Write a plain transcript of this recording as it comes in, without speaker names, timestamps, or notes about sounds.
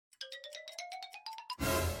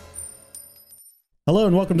Hello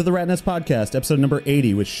and welcome to the Rat Nest Podcast, episode number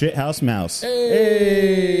 80 with ShitHouseMouse.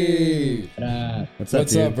 Hey! What's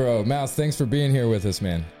up, bro? Mouse, thanks for being here with us,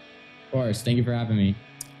 man. Of course. Thank you for having me.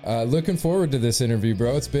 Looking forward to this interview,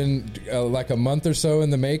 bro. It's been like a month or so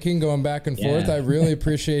in the making, going back and forth. I really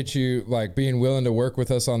appreciate you being willing to work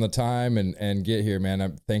with us on the time and get here,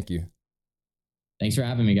 man. Thank you. Thanks for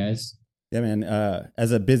having me, guys. Yeah, man.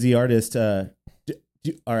 As a busy artist,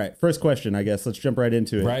 all right, first question, I guess. Let's jump right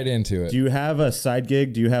into it. Do you have a side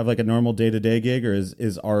gig? Do you have like a normal day-to-day gig, or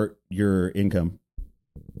is art your income?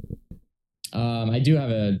 I do have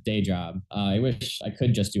a day job. I wish I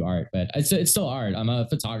could just do art, but it's still art. I'm a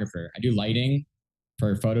photographer. I do lighting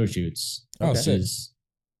for photo shoots. Oh, sick. It's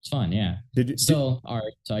fun, yeah. Still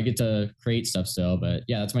art, so I get to create stuff still. But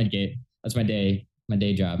yeah, that's my day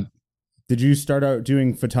job. Did you start out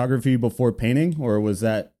doing photography before painting, or was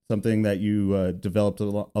that something that you developed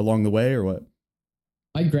along the way, or what?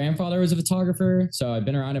 My grandfather was a photographer, so I've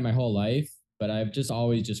been around it my whole life, but I've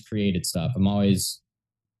always created stuff. I'm always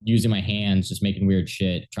using my hands, just making weird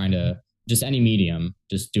shit, trying to just any medium,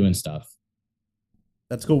 just doing stuff.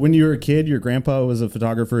 That's cool. When you were a kid, your grandpa was a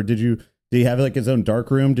photographer. Did he have like his own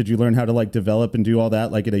dark room? Did you learn how to like develop and do all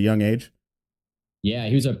that like at a young age? Yeah,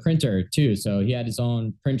 he was a printer too. So he had his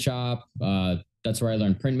own print shop. That's where I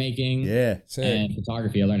learned printmaking. Yeah. And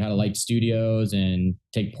photography. I learned how to light studios and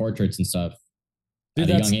take portraits and stuff at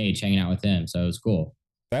a young age, hanging out with him. So it was cool.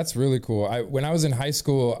 That's really cool. When I was in high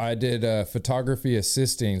school, I did photography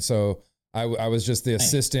assisting. So I was just the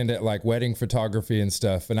assistant at like wedding photography and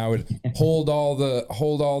stuff. And I would hold all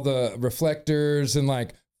the reflectors and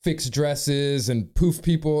like fix dresses and poof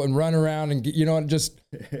people and run around and just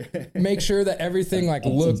make sure that everything like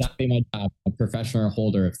looked. Exactly my job, a professional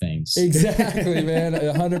holder of things. Exactly, man,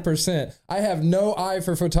 100%. I have no eye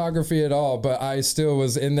for photography at all, but I still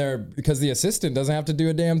was in there because the assistant doesn't have to do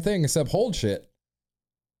a damn thing except hold shit.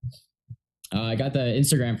 I got the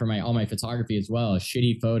Instagram for all my photography as well.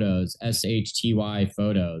 Shitty Photos, SHTY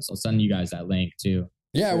Photos. I'll send you guys that link too.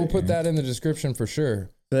 Yeah, we'll put that in the description for sure.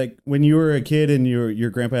 Like when you were a kid and your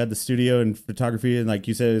grandpa had the studio and photography, and like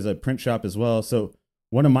you said, it was a print shop as well. So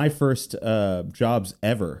one of my first jobs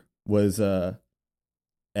ever was at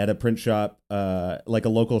a print shop, like a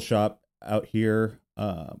local shop out here.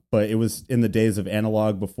 But it was in the days of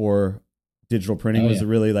analog before digital printing was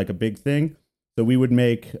really like a big thing. So we would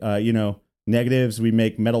make, negatives. We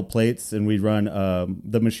make metal plates, and we'd run.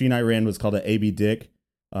 The machine I ran was called an AB Dick.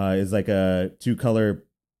 Is like a 2-color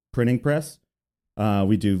printing press.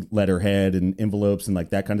 We do letterhead and envelopes and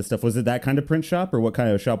like that kind of stuff. Was it that kind of print shop, or what kind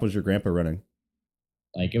of shop was your grandpa running?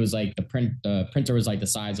 Like it was like the printer was like the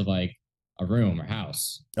size of like a room or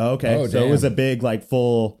house. Oh, okay. So damn. It was a big like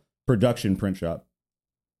full production print shop.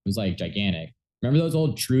 It was like gigantic. Remember those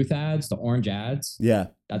old Truth ads, the orange ads? Yeah.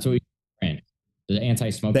 That's what we print. The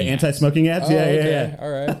anti-smoking ads. The anti-smoking ads? Oh, yeah, okay. Yeah.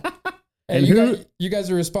 All right. And you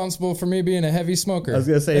guys are responsible for me being a heavy smoker. I was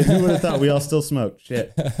going to say, who would have thought we all still smoke?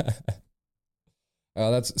 Shit.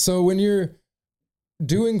 So when you're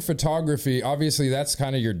doing photography, obviously that's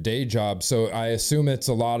kind of your day job. So I assume it's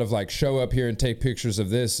a lot of like show up here and take pictures of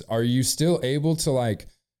this. Are you still able to like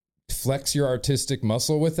flex your artistic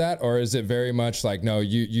muscle with that? Or is it very much like, no,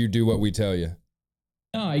 you do what we tell you?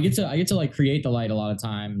 No, I get to like create the light a lot of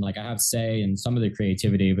time. Like I have say in some of the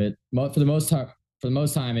creativity, but for the most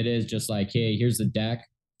time it is just like, hey, here's the deck,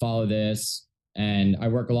 follow this. And I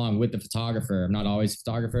work along with the photographer. I'm not always a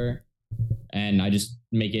photographer. And I just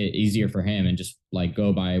make it easier for him and just like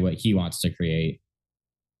go by what he wants to create.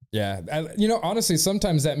 Yeah. Honestly,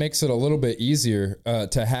 sometimes that makes it a little bit easier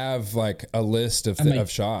to have like a list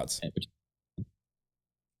of shots.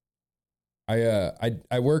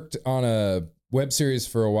 I worked on a web series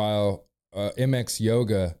for a while, MX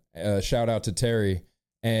Yoga, shout out to Terry.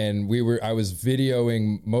 And I was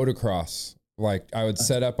videoing motocross. Like I would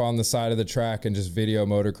set up on the side of the track and just video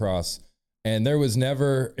motocross. And it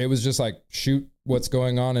was just like, shoot what's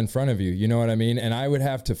going on in front of you. You know what I mean? And I would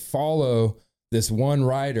have to follow this one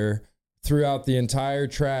rider throughout the entire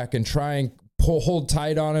track and try and hold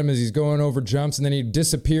tight on him as he's going over jumps. And then he'd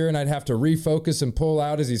disappear and I'd have to refocus and pull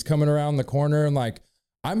out as he's coming around the corner. And like,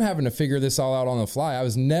 I'm having to figure this all out on the fly. I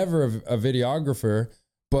was never a videographer,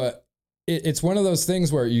 but it's one of those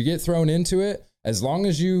things where you get thrown into it. As long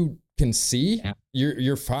as you can see,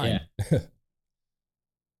 you're fine. Yeah.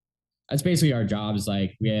 That's basically our job. Is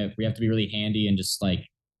like we have to be really handy and just like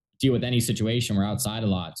deal with any situation. We're outside a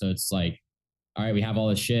lot, so it's like, all right, we have all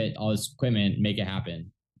this shit, all this equipment, make it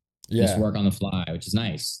happen. Yeah, just work on the fly, which is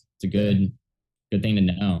nice. It's a good thing to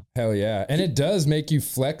know. Hell yeah, and it does make you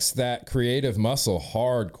flex that creative muscle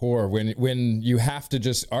hardcore when you have to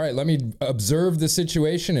just, all right, let me observe the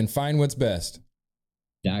situation and find what's best.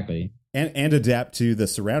 Exactly. And adapt to the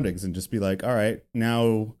surroundings and just be like, all right,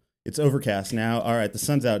 now it's overcast. Now, all right, the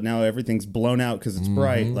sun's out. Now everything's blown out because it's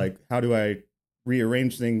bright. Like, how do I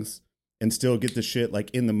rearrange things and still get the shit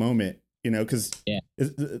like in the moment? You know, because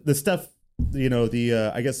the stuff, you know,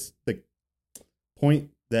 the I guess the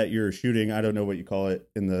point that you're shooting, I don't know what you call it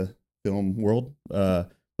in the film world, but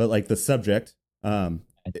like the subject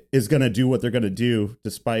is going to do what they're going to do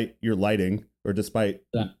despite your lighting or despite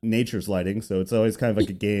nature's lighting. So it's always kind of like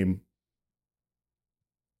a game.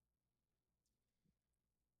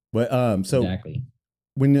 But so Exactly.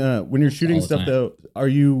 when you're shooting stuff though, are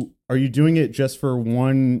you doing it just for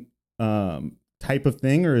one type of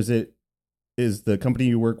thing, or is the company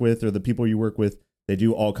you work with or the people you work with, they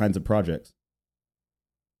do all kinds of projects?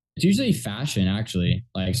 It's usually fashion, actually.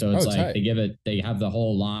 Like, so it's tight. they have the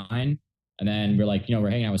whole line, and then we're like, we're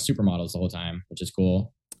hanging out with supermodels the whole time, which is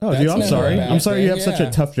cool. Oh, dude, I'm sorry. I'm sorry you have such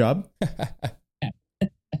a tough job.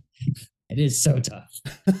 It is so tough.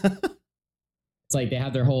 It's like they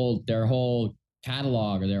have their whole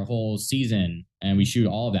catalog or their whole season, and we shoot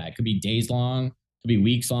all of that. It could be days long, it could be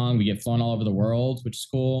weeks long. We get flown all over the world, which is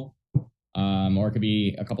cool. Or it could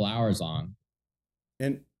be a couple hours long.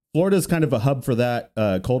 And Florida's kind of a hub for that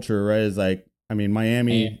culture, right? It's like, I mean,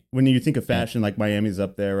 Miami, when you think of fashion, like Miami's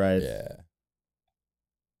up there, right? Yeah.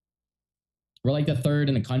 We're like the third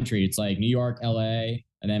in the country. It's like New York, LA,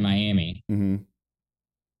 and then Miami. Mm-hmm.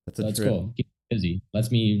 That's cool. Keep me busy.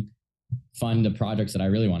 Lets me fund the projects that I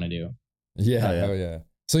really want to do. Yeah. Oh, yeah.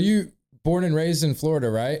 So you born and raised in Florida,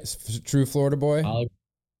 right? True Florida boy?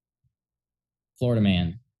 Florida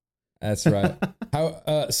man. That's right.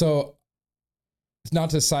 So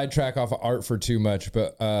not to sidetrack off of art for too much,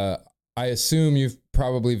 but I assume you've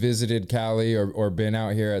probably visited Cali or been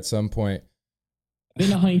out here at some point. I've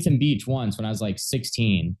been to Huntington Beach once when I was like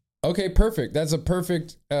 16. Okay, perfect. That's a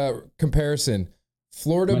perfect comparison.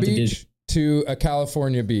 Florida beach to a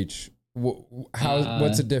California beach.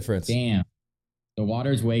 What's the difference? Damn. The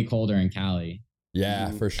water's way colder in Cali.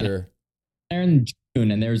 Yeah, for sure. There in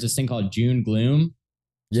June, and there was this thing called June gloom.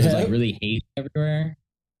 So it's like really hazy everywhere.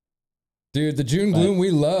 Dude, the June gloom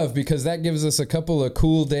we love because that gives us a couple of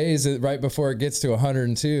cool days right before it gets to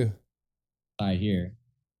 102. I hear.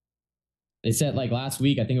 They said like last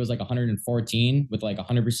week, I think it was like 114 with like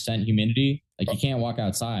 100% humidity. Like you can't walk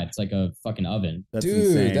outside. It's like a fucking oven. That's Dude,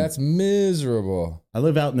 insane. That's miserable. I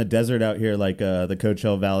live out in the desert out here, like the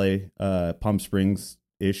Coachella Valley, Palm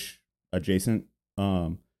Springs-ish adjacent.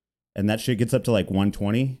 And that shit gets up to like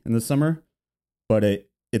 120 in the summer. But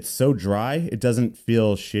it's so dry, it doesn't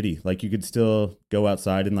feel shitty. Like you could still go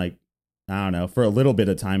outside and like, I don't know, for a little bit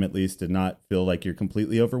of time at least and not feel like you're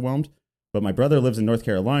completely overwhelmed. But my brother lives in North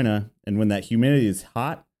Carolina, and when that humidity is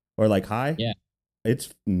hot or like high,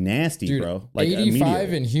 it's nasty, dude, bro. Like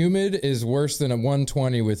 85 and humid is worse than a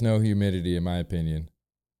 120 with no humidity, in my opinion.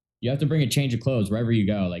 You have to bring a change of clothes wherever you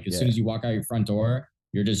go. Like as soon as you walk out your front door,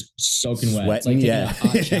 you're just soaking wet. Sweating, it's like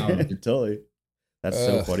taking a hot shower. Totally. That's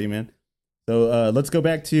so funny, man. So let's go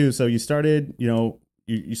back to, so you started,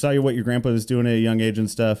 you saw what your grandpa was doing at a young age and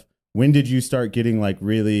stuff. When did you start getting like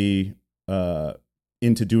really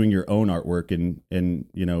into doing your own artwork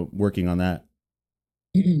and working on that?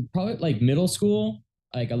 Probably like middle school.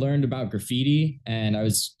 Like I learned about graffiti and I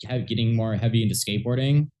was getting more heavy into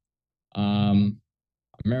skateboarding. I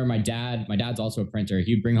remember my dad's also a printer.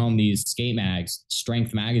 He'd bring home these skate mags,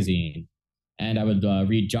 Strength magazine, and I would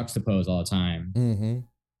read Juxtapose all the time. Mm-hmm.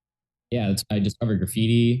 Yeah, I discovered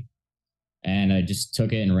graffiti and I just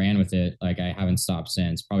took it and ran with it. Like I haven't stopped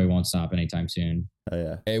since. Probably won't stop anytime soon. Oh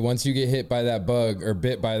yeah. Hey, once you get hit by that bug or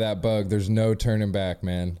bit by that bug, there's no turning back,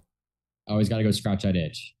 man. Always got to go scratch that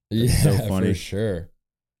itch. That's so funny. For sure.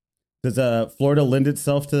 Does Florida lend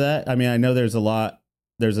itself to that? I mean, I know there's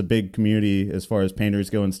a big community as far as painters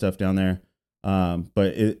go and stuff down there.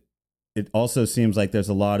 But it also seems like there's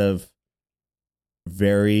a lot of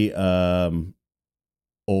very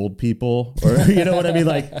old people, or you know what I mean?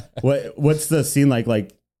 Like what's the scene like?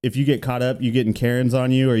 Like if you get caught up, you getting Karens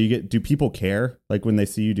on you, or do people care like when they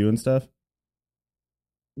see you doing stuff?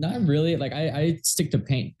 Not really. Like I stick to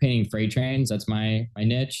painting freight trains. That's my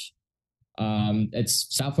niche. It's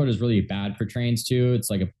South Florida is really bad for trains too. It's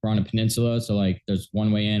like we're on a peninsula, so like there's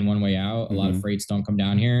one way in, one way out. A lot of freights don't come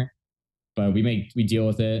down here, but we deal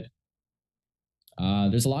with it.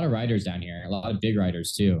 There's a lot of riders down here, a lot of big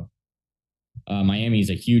riders too. Miami is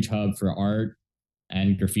a huge hub for art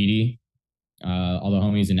and graffiti. All the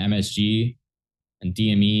homies in MSG and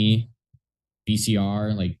DME,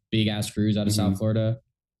 VCR, like big ass crews out of South Florida.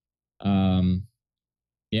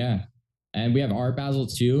 Yeah. And we have Art Basel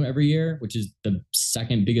too every year, which is the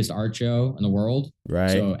second biggest art show in the world.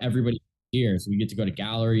 Right. So everybody here, so we get to go to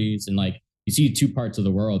galleries and like you see two parts of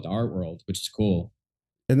the world, the art world, which is cool.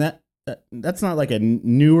 And that's not like a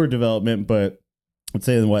newer development, but I'd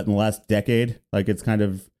say in the last decade, like it's kind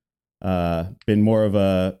of been more of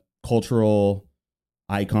a cultural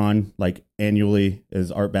icon. Like annually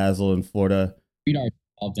is Art Basel in Florida. Street art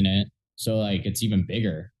involved in it, so like it's even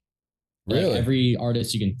bigger. Really? Like every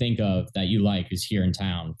artist you can think of that you like is here in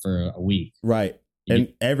town for a week. Right.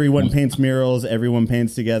 And everyone paints murals, everyone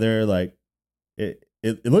paints together. Like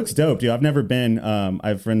it looks dope, dude. I've never been. I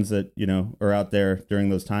have friends that, you know, are out there during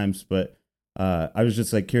those times, but I was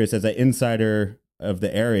just like curious as an insider of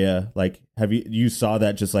the area, like you saw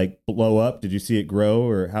that just like blow up? Did you see it grow,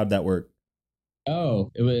 or how'd that work?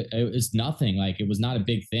 Oh, it was nothing. Like it was not a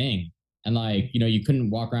big thing. And like, you know, you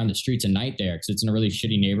couldn't walk around the streets at night there because it's in a really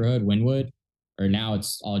shitty neighborhood, Wynwood, or now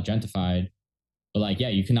it's all gentrified. But like, yeah,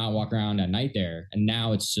 you cannot walk around at night there. And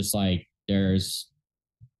now it's just like there's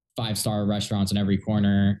 5-star restaurants in every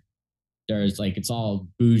corner. There's like it's all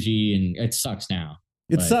bougie and it sucks now.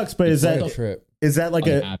 It sucks, but is that like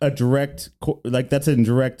a direct like that's in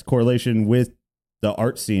direct correlation with the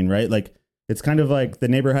art scene, right? Like it's kind of like the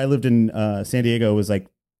neighborhood I lived in, San Diego, was like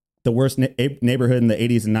the worst neighborhood in the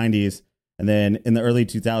 80s and 90s, and then in the early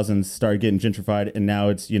 2000s started getting gentrified, and now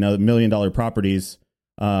it's, you know, $1 million properties,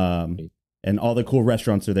 and all the cool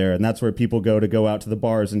restaurants are there, and that's where people go out to the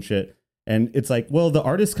bars and shit. And it's like, well, the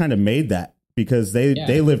artists kind of made that because they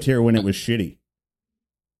lived here when it was shitty.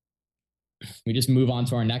 We just move on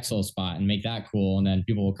to our next little spot and make that cool, and then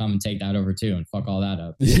people will come and take that over too and fuck all that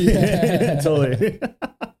up. Yeah, totally.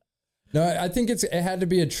 No, I think it had to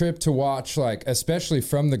be a trip to watch, like, especially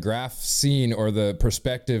from the graph scene or the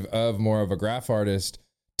perspective of more of a graph artist,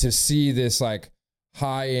 to see this like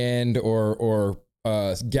high end or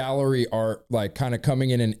gallery art, like kind of coming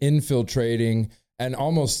in and infiltrating and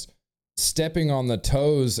almost stepping on the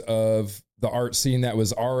toes of the art scene that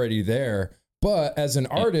was already there. But as an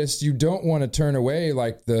artist, you don't want to turn away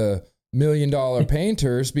like the $1 million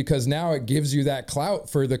painters, because now it gives you that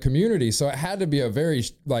clout for the community. So it had to be a very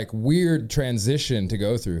like weird transition to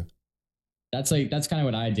go through. That's kind of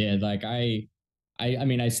what I did. Like I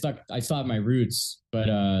mean, I still have my roots, but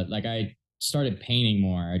like I started painting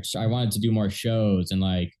more. I wanted to do more shows, and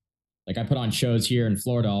like I put on shows here in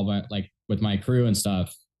Florida, all by, like with my crew and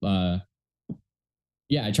stuff.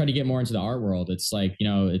 Yeah, I tried to get more into the art world. It's like, you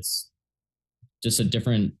know, it's just a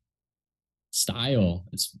different style.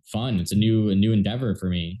 It's fun. It's a new endeavor for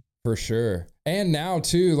me. For sure. And now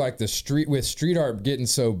too, like with street art getting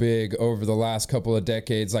so big over the last couple of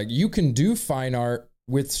decades, like you can do fine art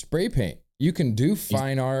with spray paint. You can do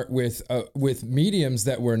fine art with mediums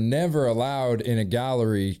that were never allowed in a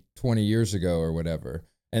gallery 20 years ago or whatever.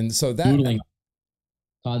 And so that doodling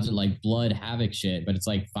causes like blood havoc shit, but it's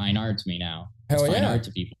like fine art to me now. It's fine art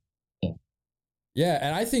to people. Cool. Yeah,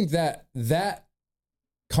 and I think that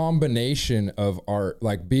combination of art,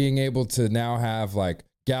 like being able to now have like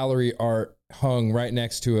gallery art hung right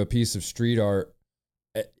next to a piece of street art,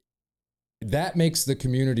 that makes the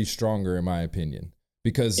community stronger, in my opinion.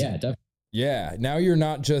 Because now you're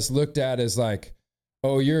not just looked at as like,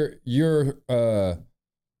 oh, you're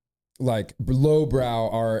like lowbrow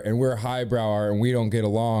art and we're highbrow art and we don't get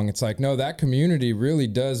along. It's like, no, that community really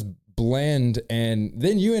does blend, and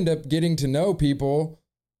then you end up getting to know people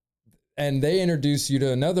and they introduce you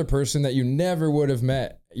to another person that you never would have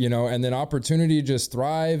met, you know, and then opportunity just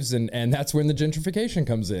thrives. And that's when the gentrification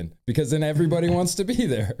comes in, because then everybody wants to be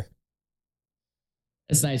there.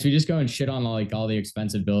 It's nice. We just go and shit on all the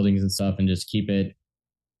expensive buildings and stuff and just keep it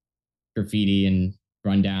graffiti and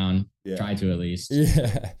run down. Yeah. Try to, at least.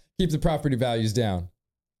 Yeah. Keep the property values down.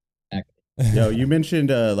 Yo, you mentioned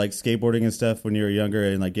like skateboarding and stuff when you were younger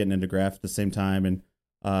and like getting into graph at the same time. And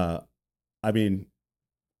I mean,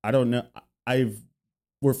 I don't know.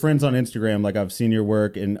 We're friends on Instagram. Like I've seen your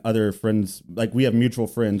work, and other friends, like we have mutual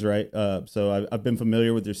friends, right? So I've been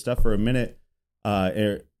familiar with your stuff for a minute.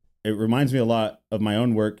 It reminds me a lot of my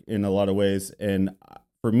own work in a lot of ways. And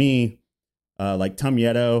for me, like Tum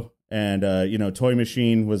Yeto and you know, Toy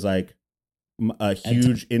Machine was like a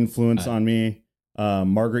huge influence on me.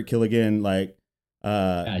 Margaret Killigan, like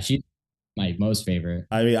she's my most favorite.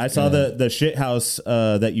 I mean, I saw the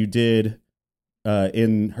ShitHouse that you did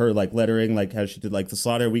in her like lettering, like how she did like the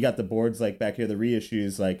slaughter. We got the boards like back here, the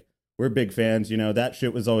reissues. Like we're big fans, you know. That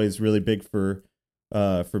shit was always really big for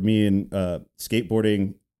me and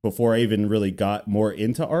skateboarding. Before I even really got more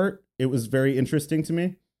into art, it was very interesting to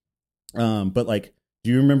me. But like,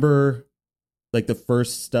 do you remember like the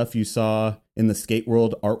first stuff you saw in the skate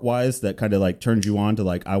world art wise that kind of like turned you on to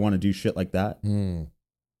like, I want to do shit like that? It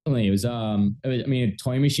was I mean,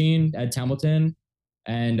 Toy Machine, Ed Templeton.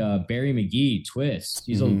 and Barry McGee, Twist.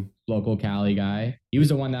 He's a Mhm. local Cali guy. He was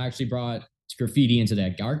the one that actually brought graffiti into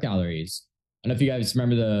the art galleries. I don't know if you guys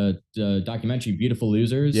remember the documentary Beautiful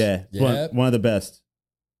Losers. Yeah, it's one of the best.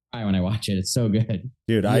 When I watch it, it's so good.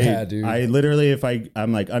 Dude, dude. I literally, if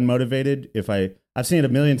I'm like unmotivated, I've seen it a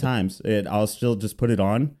million times, I'll still just put it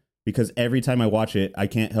on because every time I watch it, I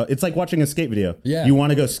can't help. It's like watching a skate video. Yeah. You want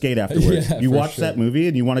to go skate afterwards. Yeah, you watch sure. that movie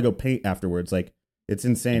and you want to go paint afterwards. Like, it's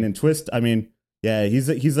insane. And Twist, I mean, yeah,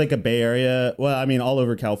 he's like a Bay Area. Well, I mean, all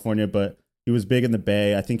over California, but he was big in the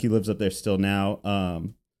Bay. I think he lives up there still now.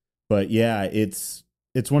 But yeah, it's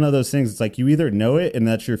one of those things. It's like you either know it and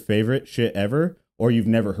that's your favorite shit ever, or you've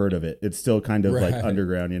never heard of it. It's still kind of like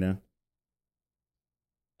underground, you know?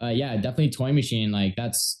 Yeah, definitely Toy Machine. Like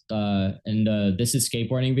that's in the This Is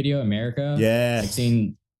Skateboarding video, America. Yeah. Like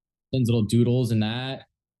seeing little doodles in that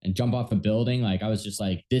and jump off a building. Like I was just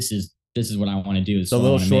like, this is what I want to do. The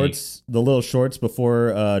little shorts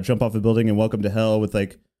before Jump Off a Building and Welcome to Hell with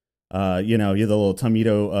like, you know, you're the little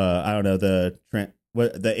Tomito, I don't know, the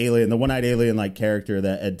alien, the one-eyed alien like character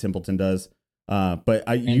that Ed Templeton does. But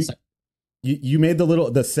you made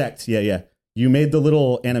the sect. Yeah. You made the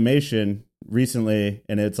little animation recently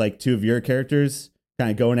and it's like two of your characters kind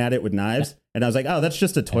of going at it with knives. And I was like, oh, that's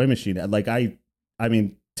just a toy machine. Like, I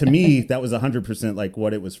mean, to me, that was 100% like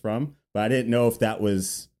what it was from, but I didn't know if that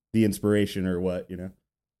was the inspiration or what, you know?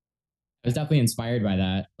 I was definitely inspired by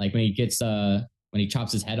that. Like when he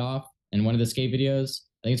chops his head off in one of the skate videos,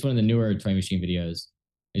 I think it's one of the newer Toy Machine videos.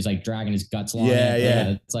 He's like dragging his guts along. Yeah.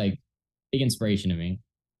 It's like big inspiration to me.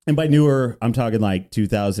 And by newer, I'm talking like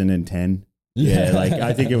 2010. Yeah, like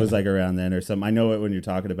I think it was like around then or something. I know it when you're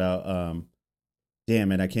talking about.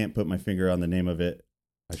 Damn it, I can't put my finger on the name of it.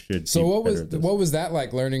 I should. So what was that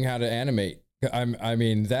like learning how to animate? I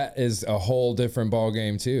mean, that is a whole different ball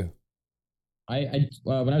game too. When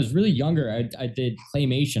I was really younger, I did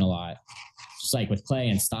claymation a lot, just like with clay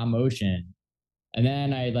and stop motion. And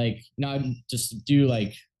then I'd just do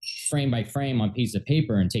like frame by frame on piece of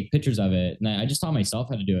paper and take pictures of it. And I just taught myself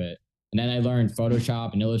how to do it. And then I learned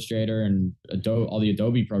Photoshop and Illustrator and all the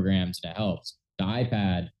Adobe programs that helped. The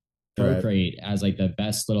iPad, Procreate has like the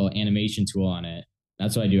best little animation tool on it.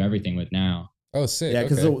 That's what I do everything with now. Oh, sick. Yeah,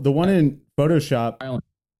 because the one in Photoshop.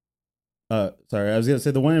 Sorry, I was gonna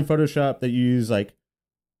say the one in Photoshop that you use, like,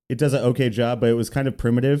 it does an okay job, but it was kind of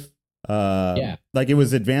primitive. Yeah, like it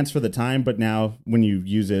was advanced for the time, but now when you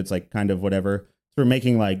use it, it's like kind of whatever. For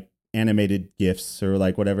making like animated GIFs or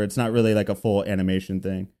like whatever. It's not really like a full animation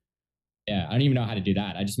thing. Yeah, I don't even know how to do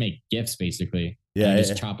that. I just make GIFs basically. Yeah, and I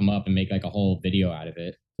just chop them up and make like a whole video out of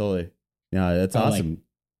it. Totally. Yeah, that's awesome.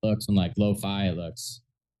 Like, looks and like lo-fi it looks.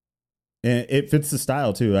 And it fits the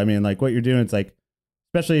style too. I mean, like what you're doing, it's like,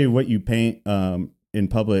 especially what you paint in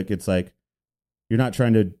public, it's like you're not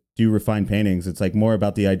trying to do refined paintings. It's like more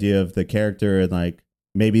about the idea of the character and like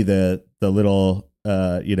maybe the little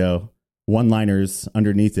one-liners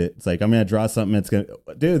underneath it. It's like, I'm gonna draw something that's gonna,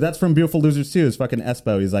 dude, that's from Beautiful Losers too. It's fucking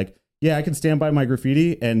Espo. He's like, yeah, I can stand by my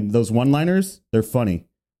graffiti and those one-liners, they're funny.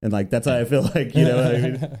 And like that's how I feel like, you know what I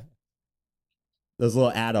mean? Those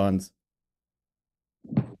little add-ons.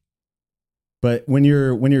 But when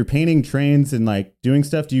you're painting trains and like doing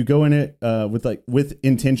stuff, do you go in it with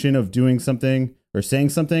intention of doing something or saying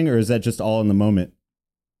something, or is that just all in the moment?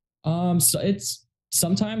 So it's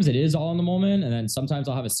sometimes it is all in the moment, and then sometimes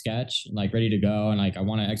I'll have a sketch like ready to go, and like I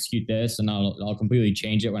want to execute this, and I'll completely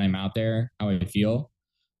change it when I'm out there how I feel.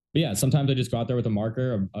 But yeah, sometimes I just go out there with a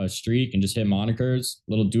marker, a streak, and just hit monikers,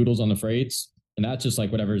 little doodles on the freights, and that's just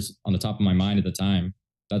like whatever's on the top of my mind at the time.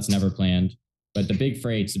 That's never planned. But the big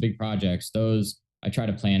freights, the big projects, those I try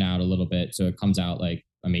to plan out a little bit so it comes out like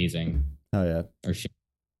amazing. Oh yeah. Or shit.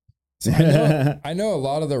 So I know a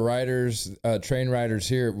lot of the riders, train riders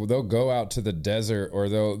here, they'll go out to the desert or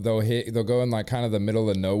they'll go in like kind of the middle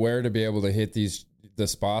of nowhere to be able to hit the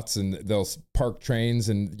spots, and they'll park trains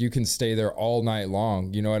and you can stay there all night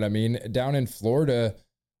long. You know what I mean? Down in Florida,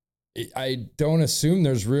 I don't assume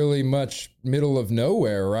there's really much middle of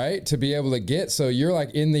nowhere, right? To be able to get, so you're like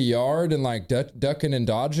in the yard and like ducking and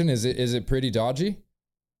dodging. Is it pretty dodgy?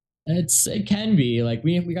 It can be like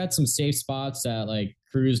we got some safe spots that like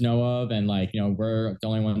crews know of, and like, you know, we're the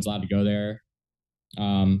only ones allowed to go there.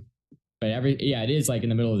 But it is like in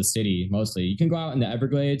the middle of the city mostly. You can go out in the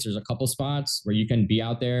Everglades. There's a couple spots where you can be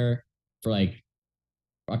out there for like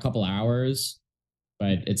a couple hours,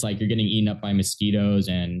 but it's like you're getting eaten up by mosquitoes,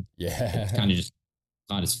 and it's kind of just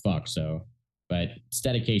hot as fuck. So, but it's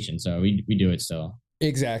dedication, so we do it still.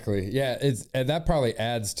 Exactly. Yeah, and that probably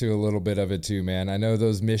adds to a little bit of it too, man. I know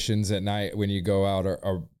those missions at night when you go out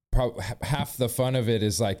are half the fun of it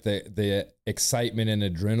is like the excitement and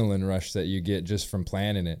adrenaline rush that you get just from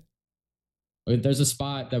planning it. There's a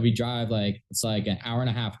spot that we drive, like it's like an hour and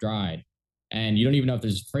a half drive, and you don't even know if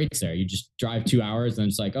there's freights there. You just drive 2 hours, and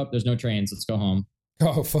it's like, oh, there's no trains. Let's go home.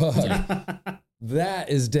 Oh fuck. That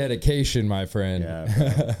is dedication, my friend.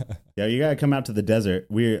 Yeah, yeah, you gotta come out to the desert.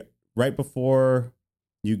 We're right before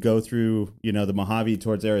you go through, you know, the Mojave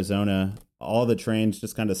towards Arizona. All the trains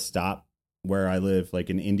just kind of stop where I live, like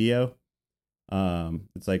in Indio.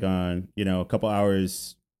 It's like on, you know, a couple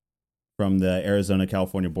hours from the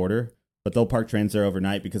Arizona-California border, but they'll park trains there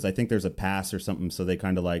overnight because I think there's a pass or something, so they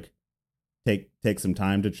kind of like take some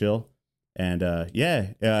time to chill. And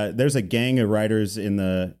there's a gang of riders in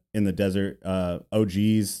the desert,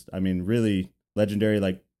 OGs. I mean, really legendary,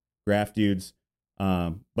 like graph dudes.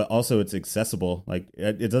 But also it's accessible. Like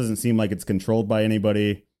it doesn't seem like it's controlled by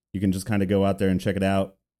anybody. You can just kind of go out there and check it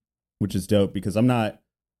out, which is dope because I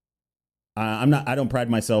don't pride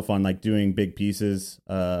myself on like doing big pieces.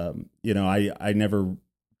 You know, I never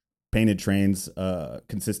painted trains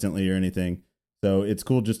consistently or anything. So it's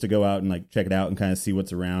cool just to go out and like check it out and kind of see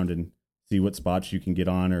what's around and see what spots you can get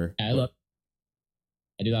on. Or I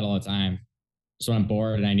do that all the time. So when I'm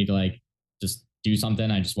bored and I need to like just do something,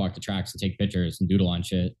 I just walk the tracks and take pictures and doodle on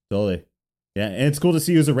shit. Totally. Yeah, and it's cool to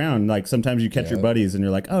see who's around. Like sometimes you catch your buddies and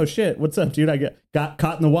you're like, "Oh shit, what's up, dude? I got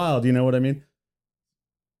caught in the wild." You know what I mean?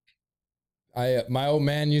 My old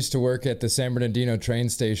man used to work at the San Bernardino train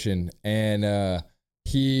station, and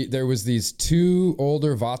there was these two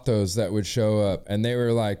older vatos that would show up, and they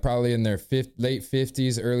were like probably in their late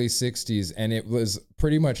 50s, early 60s, and it was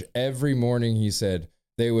pretty much every morning. He said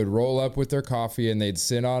they would roll up with their coffee and they'd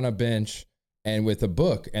sit on a bench and with a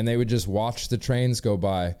book, and they would just watch the trains go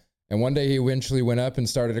by. And one day he eventually went up and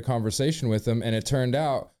started a conversation with them, and it turned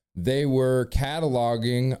out they were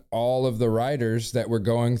cataloging all of the riders that were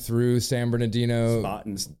going through San Bernardino.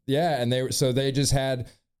 Spotting. Yeah, and they just had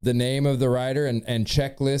the name of the rider and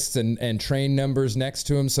checklists and train numbers next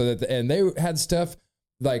to him, so that and they had stuff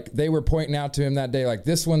like they were pointing out to him that day, like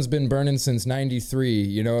this one's been burning since 93,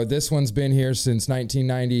 you know, this one's been here since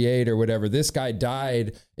 1998 or whatever. This guy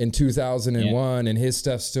died in 2001 and his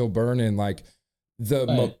stuff's still burning. Like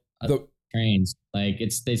the trains, like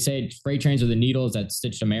they say freight trains are the needles that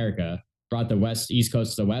stitched America, brought the East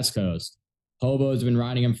Coast to the West Coast. Hobo's been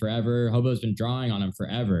riding them forever. Hobo's been drawing on them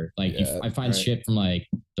forever. Like I find shit from like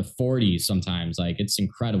the 40s sometimes. Like it's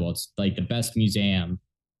incredible. It's like the best museum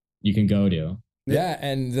you can go to. Yeah,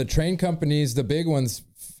 and the train companies, the big ones,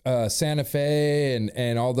 Santa Fe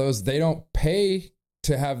and all those, they don't pay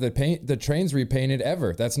to have the trains repainted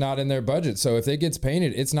ever. That's not in their budget. So if it gets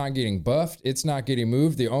painted, it's not getting buffed. It's not getting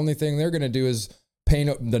moved. The only thing they're going to do is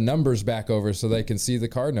paint the numbers back over so they can see the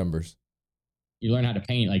car numbers. You learn how to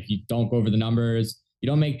paint. Like you don't go over the numbers. You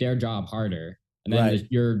don't make their job harder. And then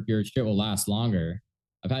your shit will last longer.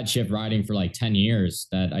 I've had shit riding for like 10 years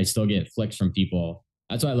that I still get flicks from people.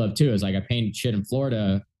 That's what I love too, is like I paint shit in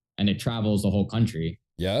Florida and it travels the whole country.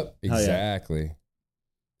 Yep, exactly.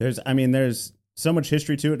 Yeah. There's so much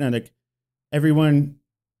history to it, and like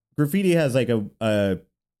graffiti has like a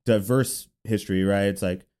diverse history, right? It's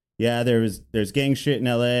like, yeah, there's gang shit in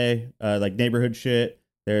LA, like neighborhood shit.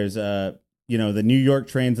 There's the New York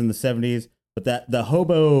trains in the 70s, but the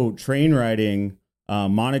hobo train riding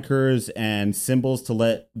monikers and symbols to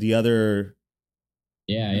let the other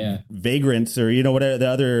vagrants or whatever the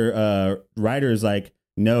other riders like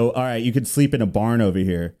know, all right, you could sleep in a barn over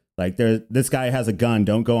here. Like this guy has a gun,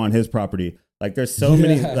 don't go on his property. Like there's so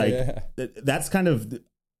many that's kind of,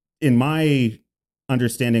 in my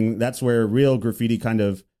understanding, that's where real graffiti kind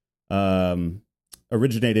of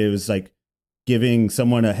originated. It was like giving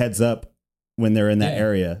someone a heads up when they're in that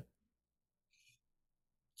area.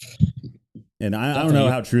 And I don't know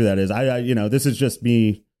how true that is. This is just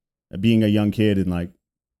me being a young kid and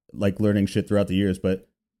like learning shit throughout the years, but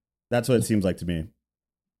that's what it seems like to me.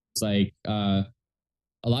 It's like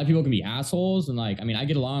a lot of people can be assholes, and like I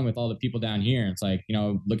get along with all the people down here. It's like,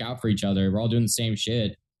 look out for each other. We're all doing the same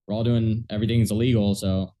shit. We're all doing everything's illegal,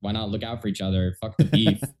 so why not look out for each other? Fuck the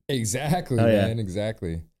beef. Exactly, man.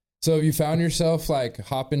 Exactly. So have you found yourself like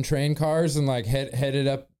hopping train cars and like headed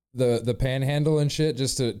up the panhandle and shit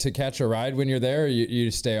just to catch a ride when you're there, or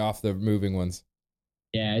you stay off the moving ones?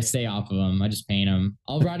 Yeah, I stay off of them. I just paint them.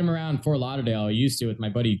 I'll ride them around Fort Lauderdale. I used to with my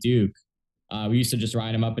buddy Duke. We used to just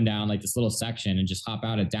ride him up and down like this little section and just hop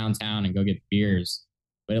out at downtown and go get beers.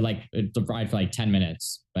 But it's a ride for like 10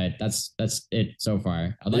 minutes. But that's it so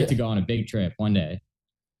far. I'd like to go on a big trip one day.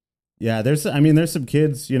 Yeah, there's some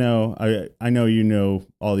kids, I know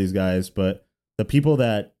all these guys, but the people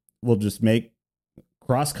that will just make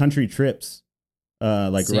cross-country trips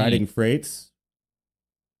like riding freights.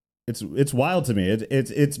 It's wild to me.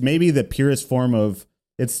 It's maybe the purest form of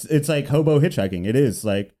it's like hobo hitchhiking. It is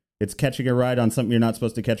like it's catching a ride on something you're not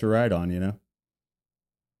supposed to catch a ride on, you know?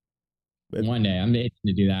 One day I'm itching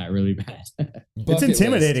to do that really bad. It's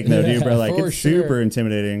intimidating though, dude, bro. Like it's sure. super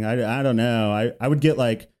intimidating. I don't know. I would get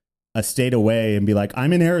like a state away and be like,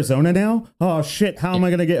 I'm in Arizona now? Oh shit, how am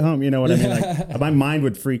I gonna get home? You know what I mean? Like my mind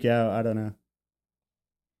would freak out. I don't know.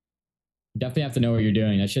 Definitely have to know what you're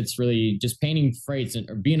doing. That shit's really just painting freights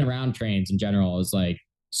or being around trains in general is like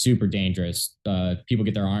super dangerous. People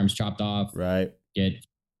get their arms chopped off. Right. Get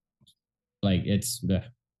like it's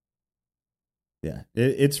yeah,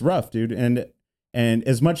 it's rough, dude. And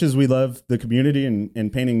as much as we love the community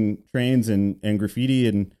and painting trains and graffiti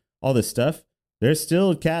and all this stuff, there's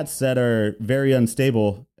still cats that are very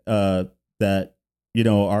unstable that, you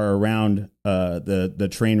know, are around the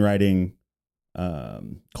train riding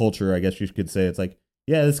culture, I guess you could say. It's like,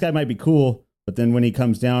 yeah, this guy might be cool, but then when he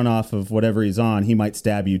comes down off of whatever he's on, he might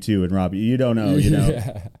stab you too and rob you. You don't know, you know.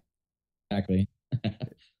 Yeah. Exactly.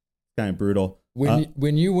 Kind of brutal.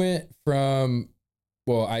 When you went from,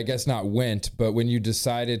 well, I guess not went, but when you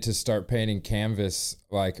decided to start painting canvas,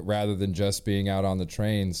 like rather than just being out on the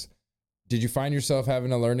trains, did you find yourself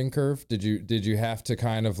having a learning curve? Did you have to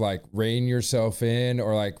kind of like rein yourself in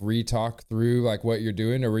or like re-talk through like what you're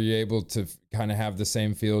doing, or were you able to kind of have the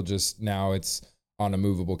same feel, just now it's on a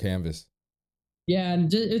movable canvas? Yeah,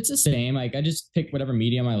 it's the same. Like I just pick whatever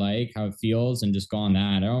medium I like, how it feels, and just go on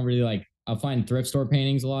that. I don't really like. I'll find thrift store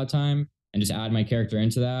paintings a lot of time and just add my character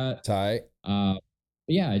into that. Tight. But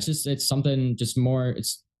yeah, it's something just more.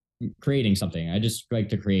 It's creating something. I just like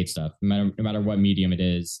to create stuff, no matter what medium it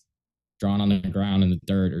is. Drawn on the ground in the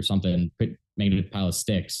dirt or something, making a pile of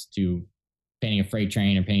sticks, to painting a freight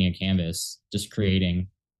train or painting a canvas, just creating.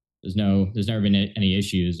 There's never been any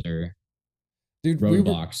issues or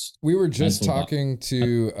roadblocks. We were just talking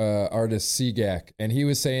to artist Seagak, and he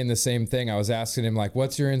was saying the same thing. I was asking him like,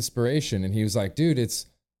 what's your inspiration? And he was like, dude, it's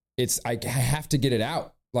I have to get it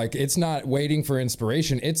out. Like, it's not waiting for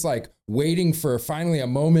inspiration. It's like waiting for finally a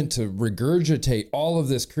moment to regurgitate all of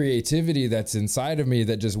this creativity that's inside of me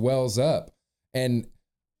that just wells up. And,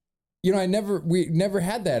 you know, we never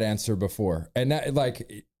had that answer before. And that,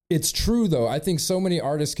 like, it's true though. I think so many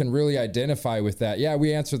artists can really identify with that. Yeah,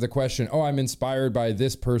 we answer the question, oh, I'm inspired by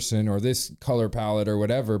this person or this color palette or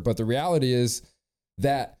whatever. But the reality is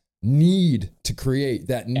that need to create,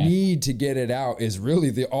 that need to get it out is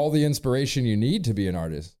really all the inspiration you need to be an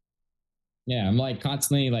artist. Yeah, I'm like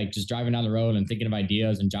constantly like just driving down the road and thinking of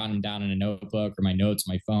ideas and jotting them down in a notebook or my notes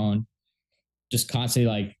on my phone. Just constantly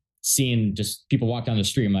like seeing just people walk down the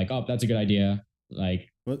street. I'm like, oh, that's a good idea.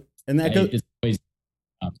 Like, and that goes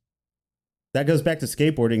back to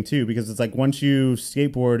skateboarding too, because it's like once you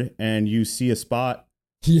skateboard and you see a spot,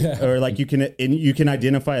 or like you can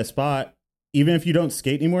identify a spot. Even if you don't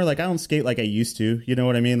skate anymore, like I don't skate like I used to, you know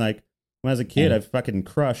what I mean? Like when I was a kid, I fucking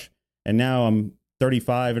crush. And now I'm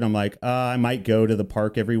 35 and I'm like, I might go to the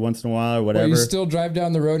park every once in a while or whatever. Well, you still drive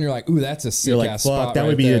down the road and you're like, ooh, that's a sick ass spot. That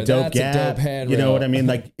would be a dope gap. A dope handrail. You know what I mean?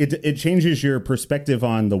 Like it changes your perspective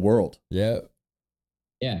on the world. Yeah.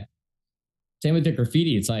 Yeah. Same with the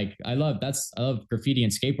graffiti. It's like, I love graffiti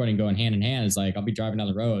and skateboarding going hand in hand. It's like, I'll be driving down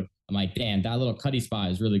the road. I'm like, damn, that little cutty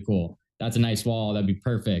spot is really cool. That's a nice wall. That'd be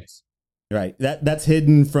perfect. Right. That's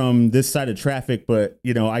hidden from this side of traffic, but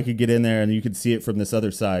you know, I could get in there and you could see it from this other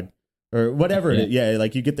side or whatever. Yeah.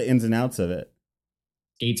 Like you get the ins and outs of it.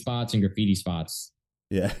 Skate spots and graffiti spots.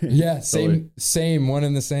 Yeah. Yeah. Same one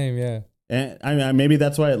and the same. Yeah. And I mean, maybe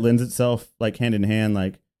that's why it lends itself like hand in hand,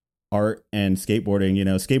 like art and skateboarding. You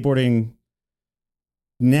know, skateboarding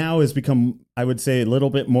now has become, I would say, a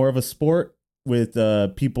little bit more of a sport with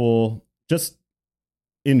people just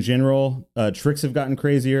in general. Tricks have gotten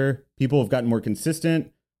crazier. People have gotten more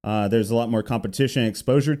consistent. There's a lot more competition and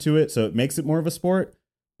exposure to it. So it makes it more of a sport.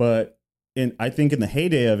 But I think in the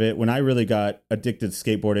heyday of it, when I really got addicted to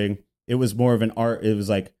skateboarding, it was more of an art. It was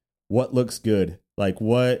like, what looks good? Like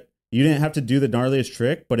what, you didn't have to do the gnarliest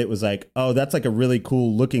trick, but it was like, oh, that's like a really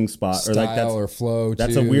cool looking spot. Style, or like that's, or flow.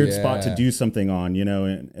 That's too, a weird spot to do something on, you know?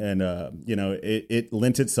 And you know, it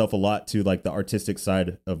lent itself a lot to like the artistic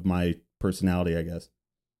side of my personality, I guess.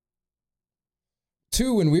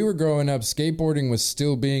 Too, when we were growing up, skateboarding was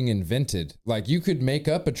still being invented. Like you could make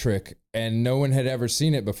up a trick and no one had ever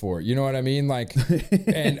seen it before. You know what I mean? Like,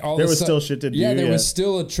 and all there was still shit to do. Yeah, there was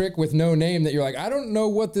still a trick with no name that you're like, I don't know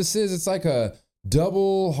what this is. It's like a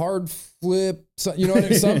double hard flip, you know what I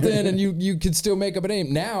mean? Something, and you could still make up a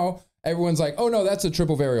name. Now everyone's like, oh no, that's a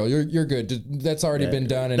triple varial. You're good. That's already been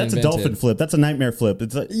done and that's invented. a dolphin flip. That's a nightmare flip.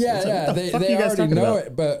 It's like, they already know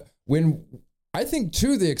it. But when I think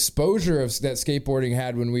too, the exposure that skateboarding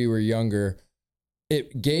had when we were younger,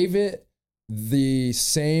 it gave it the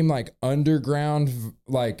same like underground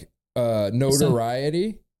like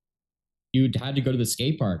notoriety. You had to go to the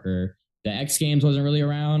skate park, or the X Games wasn't really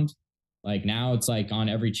around. Like now it's like on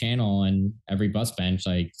every channel and every bus bench,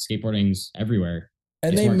 like skateboarding's everywhere.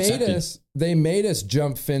 And It's they more made accepted. us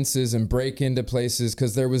jump fences and break into places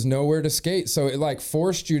because there was nowhere to skate. So it like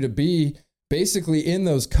forced you to be basically in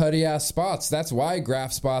those cutty ass spots. That's why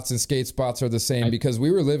graph spots and skate spots are the same, because we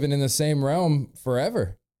were living in the same realm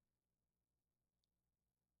forever.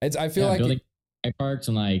 I feel like building skate parks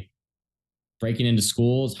and like breaking into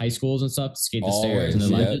schools, high schools and stuff to skate the stairs and the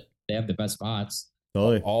ledges. They have the best spots.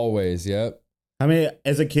 Totally. Always, yep.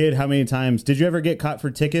 As a kid, how many times did you ever get caught for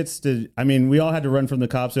tickets? We all had to run from the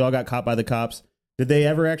cops. We all got caught by the cops. Did they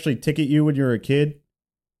ever actually ticket you when you were a kid?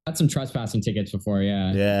 Had some trespassing tickets before,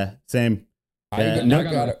 yeah. Yeah, same. Yeah,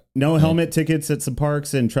 no helmet tickets at some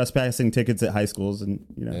parks and trespassing tickets at high schools, and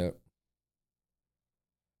Yep.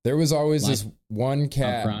 There was always this one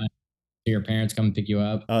cat. Your parents come pick you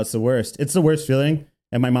up. It's the worst. It's the worst feeling.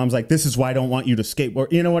 And my mom's like, "This is why I don't want you to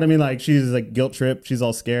skateboard." You know what I mean? Like she's like guilt trip. She's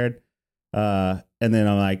all scared. And then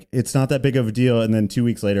I'm like, it's not that big of a deal. And then 2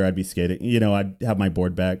 weeks later, I'd be skating. I'd have my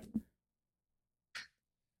board back.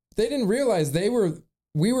 They didn't realize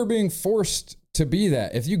we were being forced to be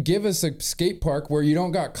that. If you give us a skate park where you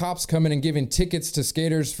don't got cops coming and giving tickets to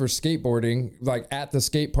skaters for skateboarding, like at the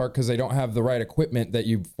skate park because they don't have the right equipment that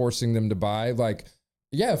you're forcing them to buy, like,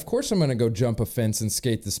 yeah, of course I'm going to go jump a fence and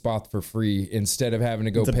skate the spot for free instead of having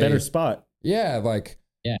to go pay. It's a better spot. Yeah, like...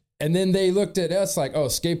 Yeah. And then they looked at us like, oh,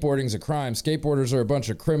 skateboarding's a crime. Skateboarders are a bunch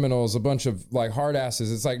of criminals, a bunch of like hard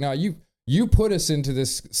asses. It's like, no, you put us into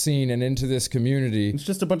this scene and into this community. It's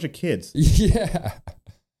just a bunch of kids. Yeah.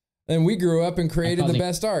 And we grew up and created the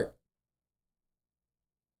best art.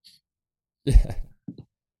 Yeah.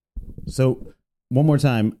 So one more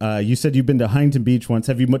time, you said you've been to Huntington Beach once.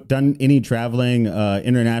 Have you done any traveling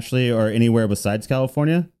internationally or anywhere besides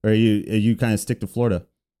California? Or you kind of stick to Florida?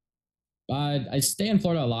 I stay in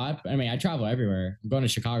Florida a lot. I mean, I travel everywhere. I'm going to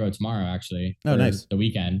Chicago tomorrow, actually. Oh, nice. The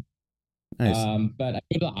weekend. Nice. But I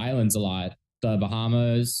go to the islands a lot. The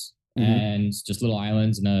Bahamas and just little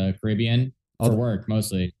islands in the Caribbean for work,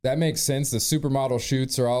 mostly. That makes sense. The supermodel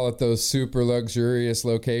shoots are all at those super luxurious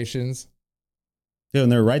locations. Yeah,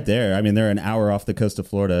 and they're right there. I mean, they're an hour off the coast of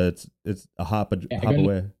Florida. It's a hop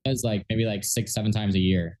away. It's like maybe like 6-7 times a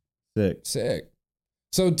year. Sick.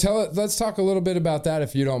 So let's talk a little bit about that,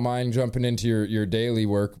 if you don't mind jumping into your daily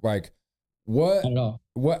work. Like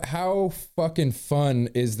how fucking fun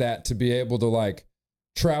is that to be able to like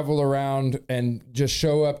travel around and just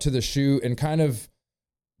show up to the shoot and kind of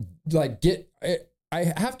like I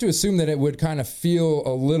have to assume that it would kind of feel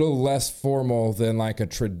a little less formal than like a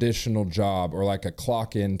traditional job or like a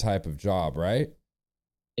clock in type of job, right?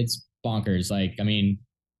 It's bonkers. Like, I mean,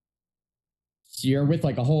 you're with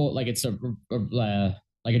like a whole, like it's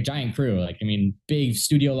like a giant crew. Like, I mean, big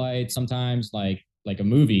studio lights sometimes, like a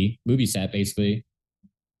movie set basically.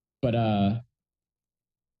 But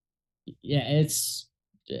yeah,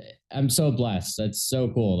 I'm so blessed. That's so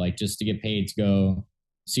cool. Like just to get paid to go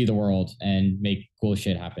see the world and make cool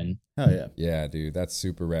shit happen. Hell yeah. Yeah, dude, that's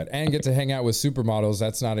super rad. And get to hang out with supermodels.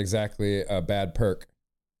 That's not exactly a bad perk.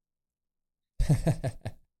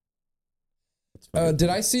 Did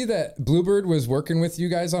I see that Bluebird was working with you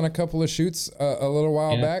guys on a couple of shoots a little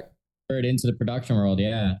while back? Into the production world,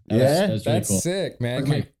 yeah. That's really cool. Sick,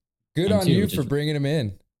 man. Good on you for bringing him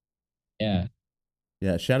in. Yeah.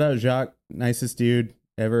 Yeah, shout out Jacques, nicest dude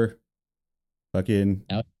ever. Fucking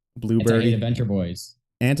Bluebird. Anti-Hate Adventure Boys.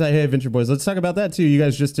 Anti-Hate Adventure Boys. Let's talk about that too. You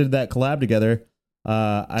guys just did that collab together.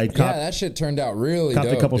 That shit turned out really dope.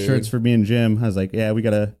 Copped a couple shirts for me and Jim. I was like, yeah, we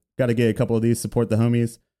gotta get a couple of these, support the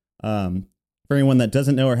homies. For anyone that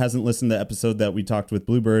doesn't know or hasn't listened to the episode that we talked with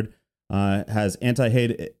Bluebird, has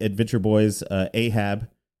Anti-Hate Adventure Boys, Ahab.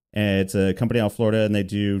 And it's a company out of Florida, and they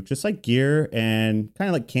do just like gear and kind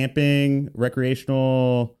of like camping,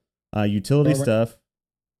 recreational, utility stuff.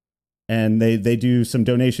 And they do some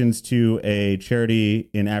donations to a charity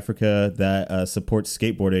in Africa that supports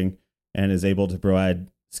skateboarding and is able to provide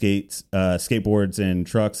skateboards and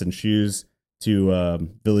trucks and shoes to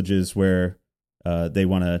villages where they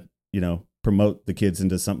want to, promote the kids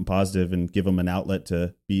into something positive and give them an outlet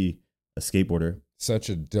to be a skateboarder. Such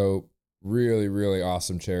a dope, really, really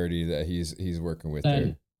awesome charity that he's working with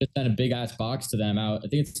there. Just sent a big ass box to them out. I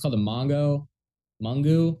think it's called the Mongu.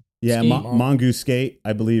 Yeah, Mongoose Skate,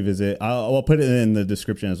 I believe, is it. I'll put it in the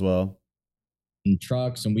description as well. And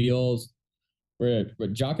trucks and wheels.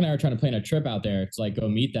 Jock and I are trying to plan a trip out there to like go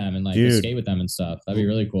meet them and like Dude. go skate with them and stuff. That'd be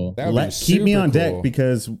really cool. That would be Keep me super on deck, cool.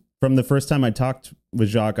 because from the first time I talked with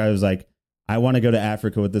Jacques, I was like, I want to go to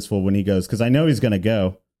Africa with this fool when he goes, because I know he's going to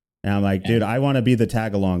go. And I'm like, dude, I want to be the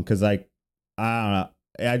tag along, because like, I don't know.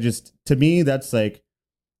 I just, to me, that's like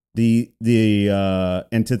the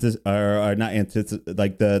antithesis, or not antithesis,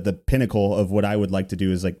 like the pinnacle of what I would like to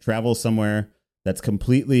do is like travel somewhere that's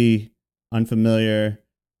completely unfamiliar,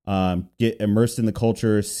 get immersed in the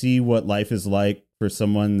culture, see what life is like for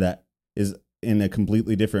someone that is in a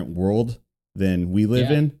completely different world than we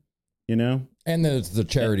live in, you know? And there's the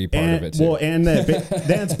charity part of it too. Well, and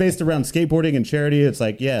that's based around skateboarding and charity. It's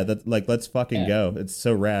like, yeah, that like, let's fucking go. It's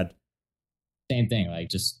so rad. Same thing. Like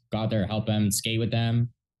just go out there, help them, skate with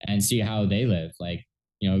them, and see how they live. Like,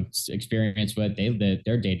 you know, experience what they live,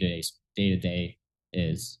 their day to day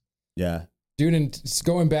is. Yeah. Dude, and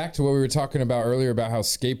going back to what we were talking about earlier about how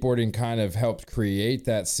skateboarding kind of helped create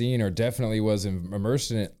that scene, or definitely was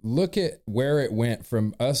immersed in it. Look at where it went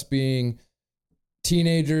from us being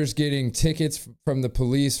teenagers getting tickets from the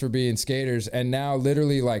police for being skaters, and now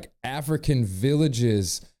literally like African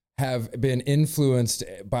villages have been influenced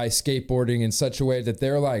by skateboarding in such a way that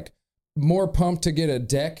they're like more pumped to get a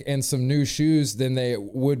deck and some new shoes than they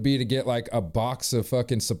would be to get like a box of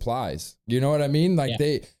fucking supplies. You know what I mean? Like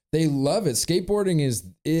they love it. Skateboarding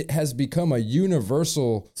it has become a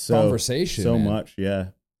universal conversation. So man. much, yeah.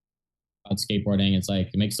 About skateboarding, it's like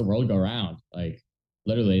it makes the world go round. Like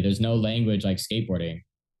literally, there's no language like skateboarding.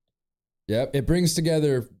 Yep, it brings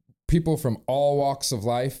together people from all walks of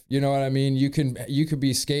life. You know what I mean? You could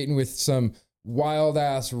be skating with some wild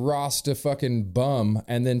ass Rasta fucking bum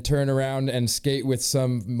and then turn around and skate with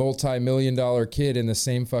some multi-million-dollar kid in the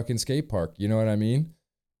same fucking skate park. You know what I mean?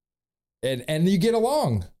 And you get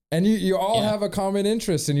along, and you all have a common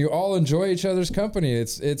interest, and you all enjoy each other's company.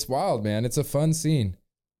 It's wild, man. It's a fun scene.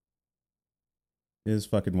 It is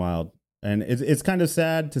fucking wild. And it's kind of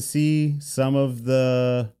sad to see some of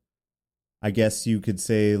the, I guess you could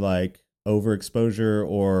say, like overexposure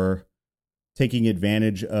or taking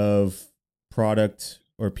advantage of product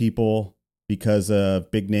or people because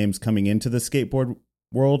of big names coming into the skateboard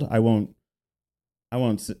world. I won't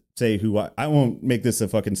say who. I won't make this a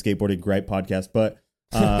fucking skateboarding gripe podcast, but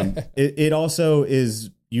it also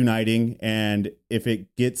is uniting. And if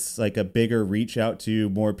it gets like a bigger reach out to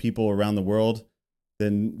more people around the world,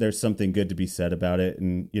 then there's something good to be said about it.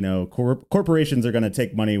 And, you know, corporations are going to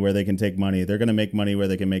take money where they can take money. They're going to make money where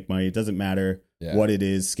they can make money. It doesn't matter what it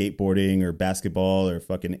is, skateboarding or basketball or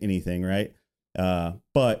fucking anything, right?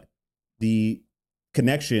 But the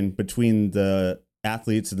connection between the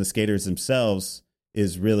athletes and the skaters themselves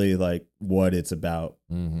is really like what it's about.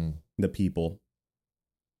 Mm-hmm. The people.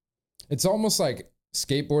 It's almost like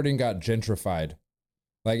skateboarding got gentrified.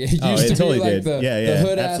 Like it used to totally be like did. the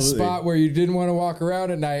hood ass spot where you didn't want to walk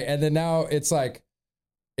around at night, and then now it's like,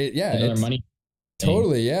 another money.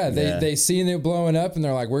 Totally, They seen it blowing up, and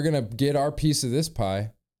they're like, we're gonna get our piece of this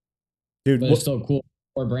pie, dude. But there's still cool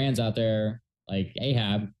brands out there like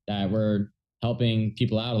Ahab that were helping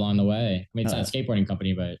people out along the way. I mean, it's not a skateboarding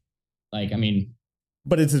company, but like, I mean,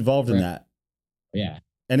 but it's involved in that. Yeah.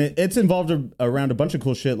 And it's involved around a bunch of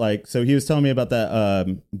cool shit. Like, so he was telling me about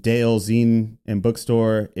that Dale Zine and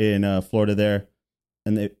bookstore in Florida there.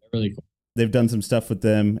 And they're really cool. They've done some stuff with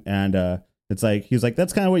them. And it's like, he was like,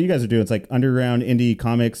 that's kind of what you guys are doing. It's like underground indie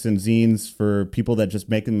comics and zines for people that just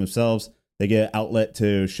make them themselves. They get an outlet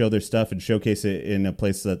to show their stuff and showcase it in a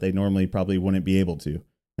place that they normally probably wouldn't be able to.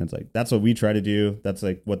 And it's like, that's what we try to do. That's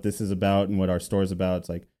like what this is about and what our store is about. It's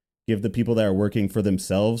like, give the people that are working for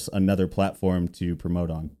themselves another platform to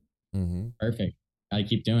promote on. Mm-hmm. Perfect. Gotta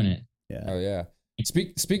keep doing it. Yeah. Oh yeah.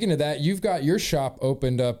 Speaking of that, you've got your shop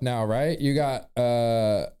opened up now, right? You got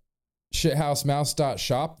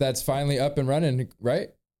ShitHouseMouse.shop that's finally up and running, right?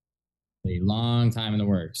 A long time in the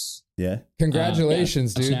works. Yeah.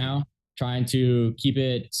 Congratulations, dude. Now trying to keep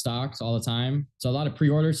it stocked all the time. So a lot of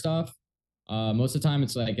pre-order stuff. Most of the time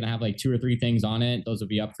it's like gonna have like 2 or 3 things on it. Those will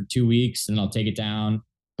be up for 2 weeks, and I'll take it down,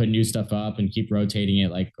 put new stuff up, and keep rotating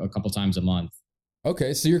it like a couple times a month.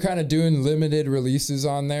 Okay, so you're kind of doing limited releases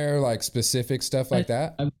on there, like specific stuff like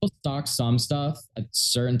that? I will stock some stuff at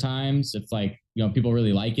certain times if like, you know, people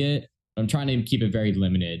really like it. But I'm trying to keep it very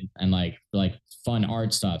limited and like fun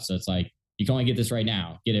art stuff. So it's like, you can only get this right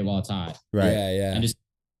now. Get it while it's hot. Right. Yeah. And just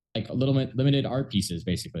like a little bit limited art pieces,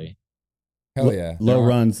 basically. Hell yeah. Low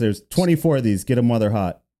runs. There's 24 of these. Get them while they're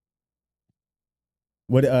hot.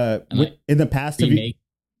 What in the past have you?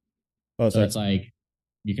 Oh, sorry. So it's like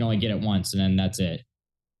you can only get it once, and then that's it. I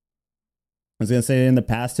was gonna say, in the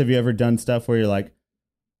past, have you ever done stuff where you're like,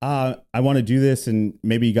 I want to do this, and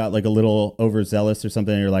maybe you got like a little overzealous or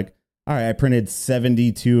something, and you're like, all right, I printed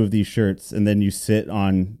 72 of these shirts, and then you sit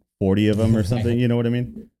on 40 of them or something. You know what I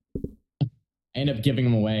mean? I end up giving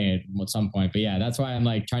them away at some point. But yeah, that's why I'm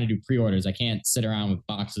like trying to do pre-orders. I can't sit around with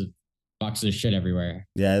boxes of shit everywhere.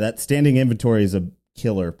 Yeah, that standing inventory is a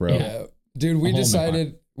killer, bro. Yeah. Dude, we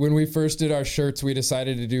decided when we first did our shirts, we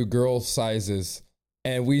decided to do girl sizes.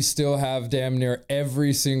 And we still have damn near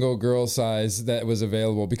every single girl size that was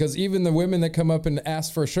available. Because even the women that come up and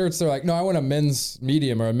ask for shirts, they're like, no, I want a men's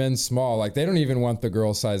medium or a men's small. Like, they don't even want the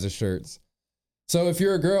girl size of shirts. So if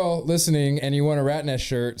you're a girl listening and you want a Rat Nest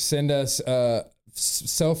shirt, send us a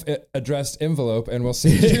self-addressed envelope and we'll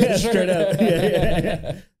send you a shirt. Straight up.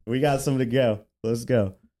 Yeah. We got some to go. Let's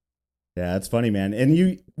go. Yeah, that's funny, man.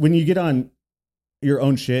 And when you get on your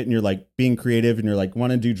own shit and you're like being creative and you're like want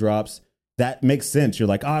to do drops, that makes sense. You're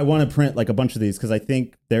like, oh, I want to print like a bunch of these because I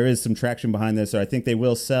think there is some traction behind this, or I think they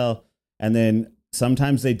will sell. And then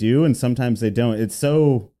sometimes they do, and sometimes they don't. It's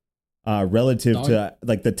so relative to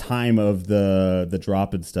like the time of the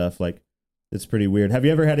drop and stuff. Like, it's pretty weird. Have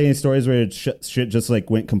you ever had any stories where shit just like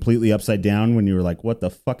went completely upside down when you were like, what the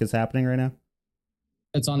fuck is happening right now?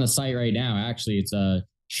 It's on the site right now. Actually, it's a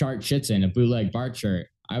Shark Shitsin, a bootleg Bart shirt.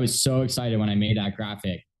 I was so excited when I made that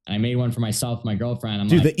graphic. I made one for myself, my girlfriend. I'm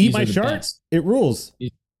Dude, like, the Eat My Shark, it rules. These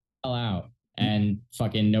fell out, and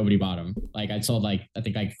fucking nobody bought them. Like, I sold like I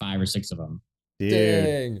think like 5 or 6 of them. Dude,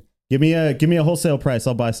 dang. Give me a wholesale price.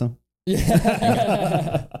 I'll buy some.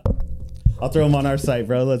 Yeah. I'll throw them on our site,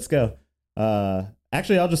 bro. Let's go.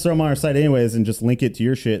 Actually, I'll just throw them on our site anyways, and just link it to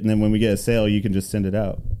your shit. And then when we get a sale, you can just send it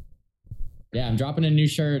out. Yeah, I'm dropping a new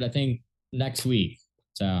shirt. I think next week.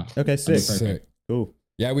 So okay, sick. Cool.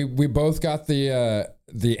 Yeah, we both got the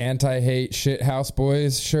anti-hate ShitHouse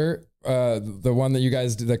Boys shirt, the one that you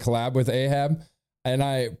guys did the collab with Ahab, and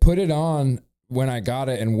I put it on when I got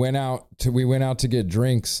it and we went out to get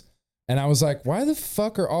drinks, and I was like, why the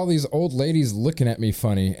fuck are all these old ladies looking at me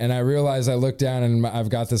funny? And I realized I looked down and I've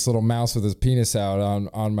got this little mouse with his penis out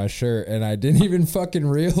on my shirt, and I didn't even fucking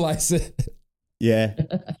realize it. Yeah,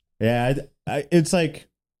 yeah. It's like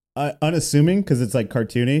unassuming because it's like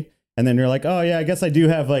cartoony. And then you're like, oh, yeah, I guess I do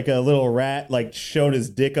have like a little rat like showed his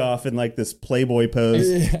dick off in like this Playboy pose.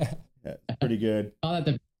 Yeah, pretty good. I like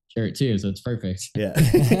the shirt too, so it's perfect.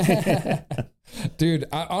 Yeah. Dude,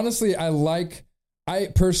 I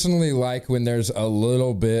personally like when there's a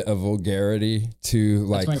little bit of vulgarity to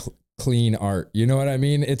like clean art. You know what I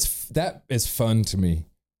mean? That is fun to me.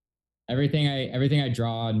 Everything I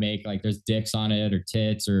draw and make, like there's dicks on it or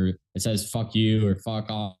tits or it says fuck you or fuck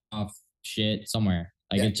off shit somewhere.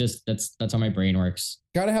 Like, yeah. It just that's how my brain works.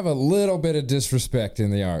 Got to have a little bit of disrespect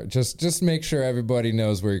in the art. Just make sure everybody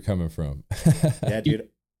knows where you're coming from. Yeah, dude.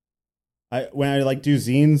 When I like do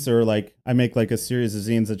zines or like I make like a series of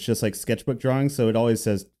zines that's just like sketchbook drawings, so it always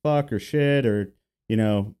says fuck or shit or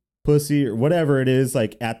pussy or whatever it is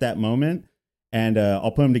like at that moment, and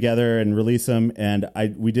I'll put them together and release them. And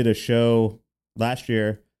we did a show last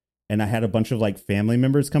year, and I had a bunch of like family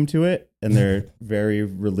members come to it, and they're very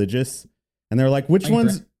religious. And they're like, which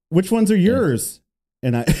ones are yours?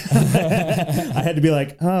 And I I had to be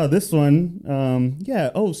like, oh, this one. Yeah.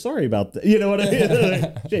 Oh, sorry about that. You know what I mean?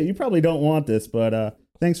 Like, Jay, you probably don't want this, but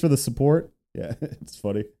thanks for the support. Yeah, it's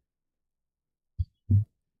funny.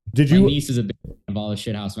 My niece is a big fan of all the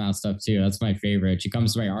ShitHouseMouse stuff too. That's my favorite. She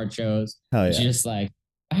comes to my art shows. Hell yeah. She's just like,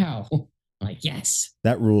 wow. I'm like, yes.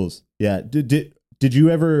 That rules. Yeah. Did you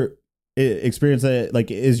ever experience that?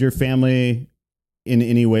 Like, is your family in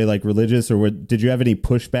any way like religious, or did you have any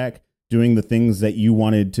pushback doing the things that you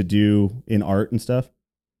wanted to do in art and stuff?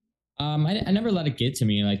 I never let it get to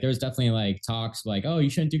me. Like, there was definitely like talks like, oh, you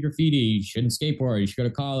shouldn't do graffiti, you shouldn't skateboard, you should go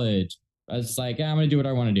to college. I was just like, yeah, I'm gonna do what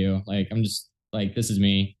I want to do. Like, I'm just like, this is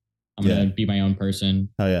me. I'm gonna be my own person.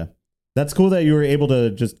 Oh yeah, that's cool that you were able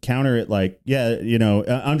to just counter it. Like, yeah,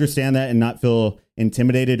 understand that and not feel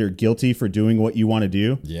intimidated or guilty for doing what you want to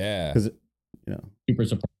do. Yeah, because super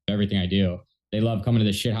supportive of everything I do. They love coming to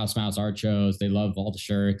the ShitHouseMouse art shows. They love all the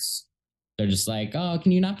shirts. They're just like, oh,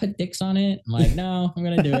 can you not put dicks on it? I'm like, no, I'm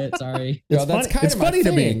going to do it. Sorry. That's funny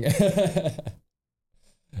to me.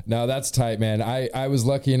 No, that's tight, man. I was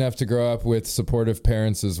lucky enough to grow up with supportive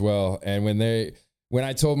parents as well. And when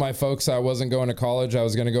I told my folks I wasn't going to college, I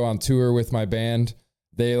was going to go on tour with my band,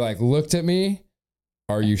 they like looked at me.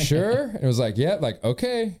 Are you sure? And it was like, yeah, like,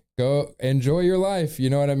 okay, go enjoy your life. You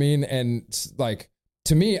know what I mean? And like,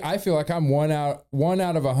 to me, I feel like I'm one out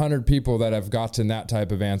of 100 people that have gotten that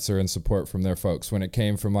type of answer and support from their folks when it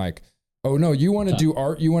came from like, oh no, you want to do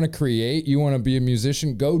art, you want to create, you want to be a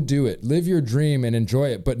musician, go do it, live your dream and enjoy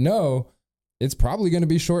it. But no, it's probably going to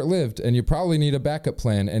be short lived and you probably need a backup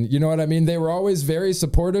plan. And you know what I mean? They were always very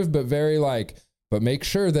supportive, but very like, but make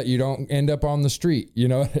sure that you don't end up on the street. You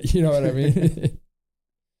know what I mean?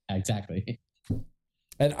 Exactly.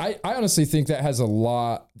 And I honestly think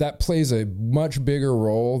that plays a much bigger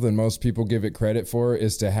role than most people give it credit for,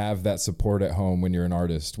 is to have that support at home when you're an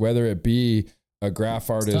artist, whether it be a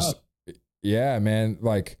graph artist. Yeah, man.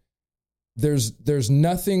 Like there's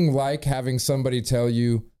nothing like having somebody tell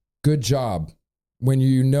you, good job, when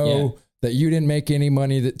you know that you didn't make any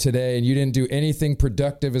money today and you didn't do anything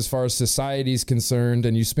productive as far as society's concerned.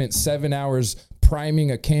 And you spent 7 hours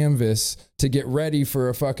priming a canvas to get ready for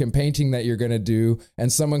a fucking painting that you're going to do.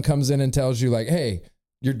 And someone comes in and tells you like, hey,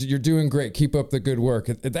 you're doing great. Keep up the good work.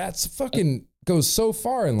 That's fucking goes so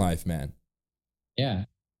far in life, man. Yeah.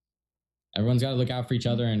 Everyone's got to look out for each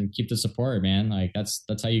other and keep the support, man. Like that's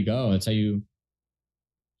how you go. That's how you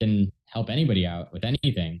can help anybody out with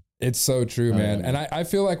anything. It's so true, man. And I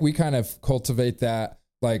feel like we kind of cultivate that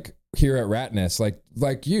like here at Ratness,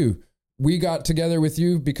 like you. We got together with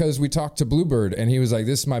you because we talked to Bluebird and he was like,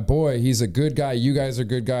 this is my boy. He's a good guy. You guys are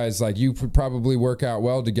good guys. Like you could probably work out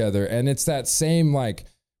well together. And it's that same, like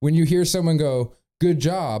when you hear someone go, good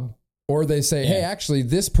job, or they say, hey, actually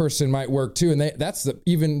this person might work too. And that's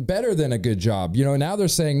even better than a good job. You know, now they're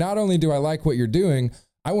saying, not only do I like what you're doing,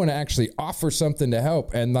 I want to actually offer something to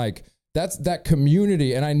help. And like, that's that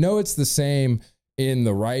community. And I know it's the same in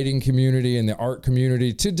the writing community and the art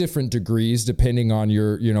community to different degrees, depending on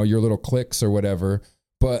your little cliques or whatever.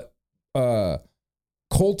 But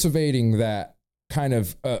cultivating that kind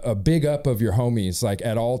of a big up of your homies, like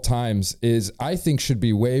at all times, is I think should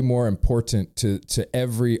be way more important to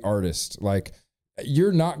every artist. Like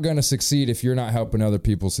you're not going to succeed if you're not helping other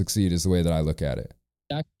people succeed, is the way that I look at it.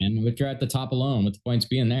 And if you're at the top alone, what's the points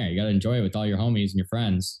being there? You got to enjoy it with all your homies and your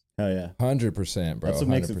friends. Hell yeah. 100%, bro. That's what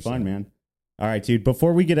makes it fun, man. All right, dude.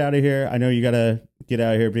 Before we get out of here, I know you got to get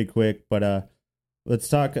out of here pretty quick, but let's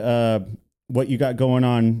talk what you got going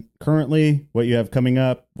on currently, what you have coming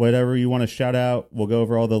up, whatever you want to shout out. We'll go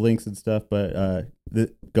over all the links and stuff, but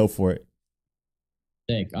go for it.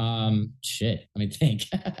 Shit. Let me think.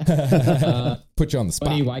 Put you on the spot.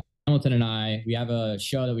 Buddy White Hamilton and I, we have a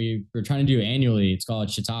show that we're trying to do annually. It's called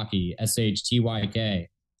Shiitake, SHTYK.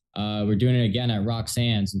 We're doing it again at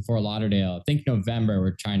Roxanne's in Fort Lauderdale. I think November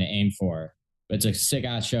we're trying to aim for. But it's a sick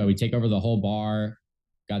ass show. We take over the whole bar.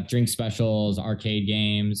 Got drink specials, arcade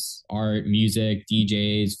games, art, music,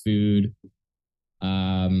 DJs, food.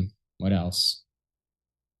 What else?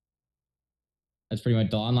 That's pretty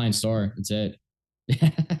much the online store. That's it.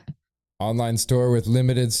 Online store with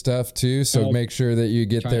limited stuff too. So make sure that you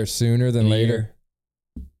get there sooner than later.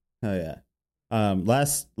 Oh yeah.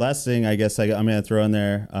 Last thing I guess I'm gonna throw in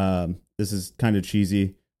there. This is kind of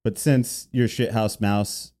cheesy, but since you're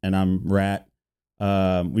ShitHouseMouse and I'm Rat,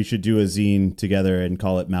 we should do a zine together and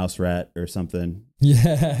call it Mouse Rat or something.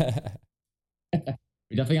 Yeah.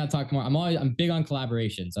 We definitely gotta talk more. I'm big on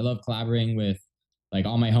collaborations. I love collaborating with like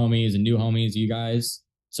all my homies and new homies, you guys.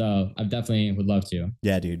 So I definitely would love to.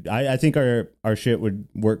 Yeah, dude. I think our shit would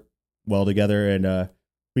work well together, and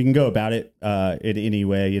we can go about it in any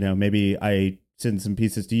way. You know, maybe I send some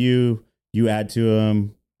pieces to you, you add to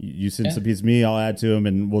them. You send some pieces to me, I'll add to them,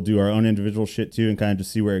 and we'll do our own individual shit too, and kind of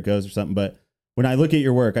just see where it goes or something. But when I look at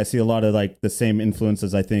your work, I see a lot of like the same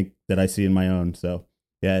influences I think that I see in my own. So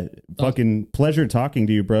yeah, fucking pleasure talking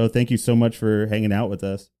to you, bro. Thank you so much for hanging out with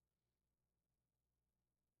us.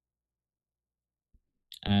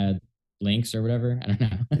 Links or whatever. I don't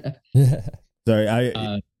know. Yeah. Sorry,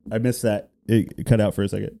 I missed that. It cut out for a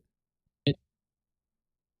second.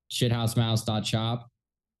 ShitHouseMouse.shop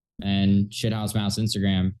and ShitHouseMouse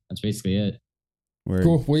Instagram. That's basically it. Word.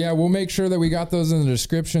 Cool. Well, yeah, we'll make sure that we got those in the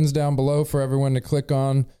descriptions down below for everyone to click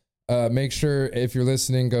on. Make sure if you're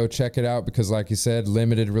listening, go check it out because, like you said,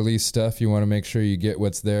 limited release stuff. You want to make sure you get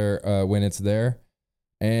what's there when it's there.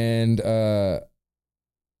 And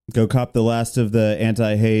go cop the last of the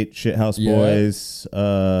Anti-Hate Shithouse Boys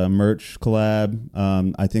merch collab.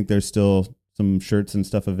 I think there's still some shirts and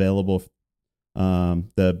stuff available.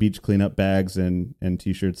 The beach cleanup bags and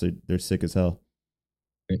t-shirts, they're sick as hell.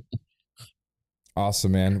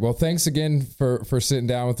 Awesome, man. Well, thanks again for sitting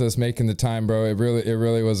down with us, making the time, bro. It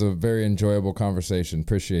really was a very enjoyable conversation.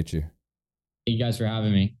 Appreciate you. Thank you guys for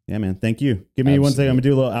having me. Yeah, man. Thank you. Give me 1 second. I'm gonna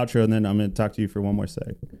do a little outro and then I'm gonna talk to you for one more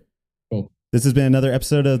sec. Cool. This has been another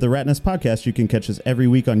episode of the Ratness Podcast. You can catch us every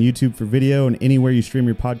week on YouTube for video and anywhere you stream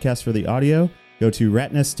your podcast for the audio. Go to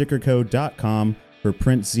ratnessstickerco.com for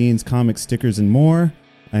print, zines, comics, stickers, and more.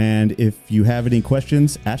 And if you have any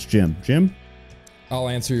questions, ask Jim. Jim? I'll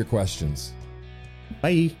answer your questions.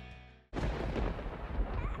 Bye.